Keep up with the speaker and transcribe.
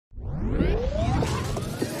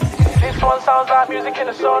one sounds like music in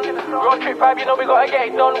the sun. Road trip vibe, you know we gotta get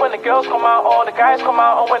it done. When the girls come out, all the guys come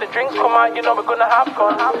out, and when the drinks come out, you know we're gonna have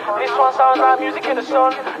fun. This one sounds like music in the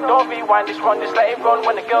sun. Don't rewind this one, just let it run.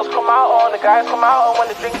 When the girls come out, all the guys come out, and when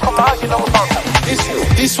the drinks come out, you know we're about to.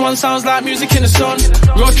 This one sounds like music in the sun.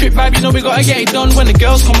 Road trip vibe, you know we gotta get it done. When the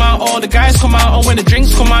girls come out, all the guys come out, and when the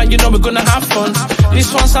drinks come out, you know we're gonna have fun.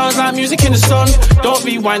 This one sounds like music in the sun. Don't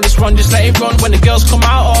rewind this one, just let it run. When the girls come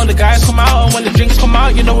out, all the guys come out, and when the drinks come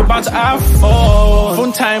out, you know we're about to have fun.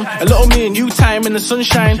 Fun time, a little me and you time in the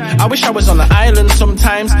sunshine. I wish I was on the island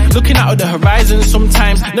sometimes, looking out at the horizon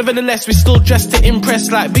sometimes. Nevertheless, we still dressed to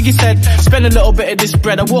impress, like Biggie said. Spend a little bit of this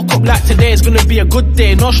bread. I woke up like today is gonna be a good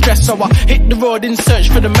day, no stress. So I hit the road in search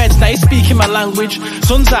for the meds. Now he's speaking my language.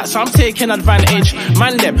 Sun's out, so I'm taking advantage.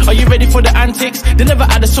 Man them, are you ready for the antics? They never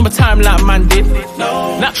had a summertime like man did.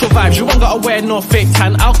 No. Natural vibes, you ain't gotta wear no fake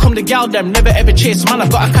tan. How come the gal them never ever chase? Man, I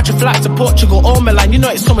gotta catch a flight to Portugal or Milan. You know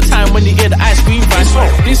it's summertime when you hear the ice cream van.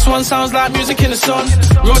 This one sounds like music in the sun.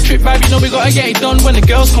 Road trip vibe, you know we gotta get it done. When the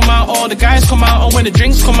girls come out, all the guys come out, and when the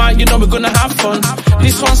drinks come out, you know we're gonna have fun.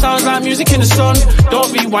 This one sounds like music in the sun.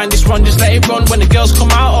 Don't rewind this one, just let it run. When the girls come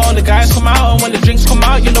out, all the guys come out, and when the drinks come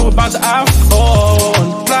out, you know we're about to have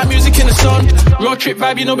fun. Like music in the sun. Road trip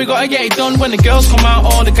vibe, you know we gotta get it done. When the girls come out,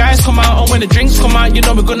 all the guys come out, and when the drinks come out, you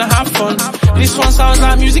know we're gonna have fun. This one sounds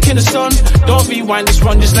like music in the sun. Don't rewind this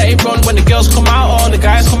one, just let it run. When the girls come out, all the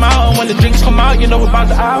guys come out, and when the drinks come out, you know we're about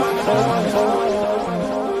to have fun.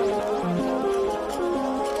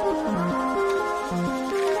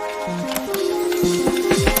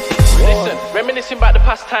 Reminiscing about the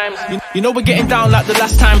past times. You know we're getting down like the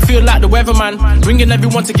last time. Feel like the weatherman, bringing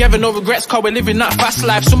everyone together. No regrets, cause we're living that fast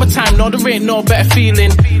life. Summertime, no there ain't no better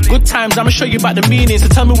feeling. Good times, I'ma show you about the meaning. So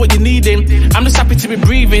tell me what you're needing. I'm just happy to be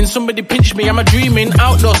breathing. Somebody pinch me, I'm a dreaming.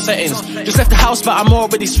 Outdoor settings, just left the house but I'm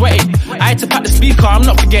already sweating. I had to pack the speaker, I'm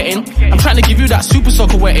not forgetting. I'm trying to give you that super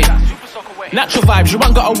soaker wetting. Natural vibes, you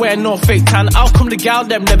ain't gotta wear no fake tan. How come the gal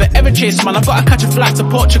them never ever chase, man? I gotta catch a flight to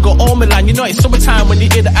Portugal or Milan. You know it's summertime when you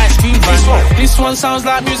hear the ice cream van. This one sounds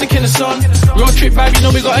like music in the sun. Road trip vibe, you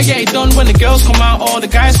know we gotta get it done. When the girls come out, all the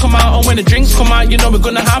guys come out, and when the drinks come out, you know we're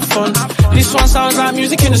gonna have fun. This one sounds like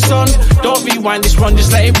music in the sun. Don't rewind this one,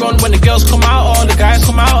 just let it run. When the girls come out, all the guys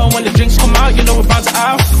come out, and when the drinks come out, you know we're about to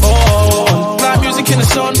have fun. Like music in the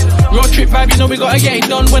sun. Road trip vibe, you know we gotta get it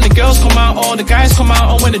done. When the girls come out, all the guys come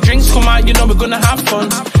out, and when the drinks come out, you know we're gonna have fun.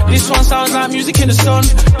 This one sounds like music in the sun.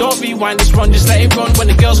 Don't rewind this one, just let it run. When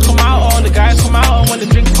the girls come out, all the guys come out, and when the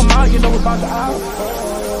drinks come out, you know we're about to have fun.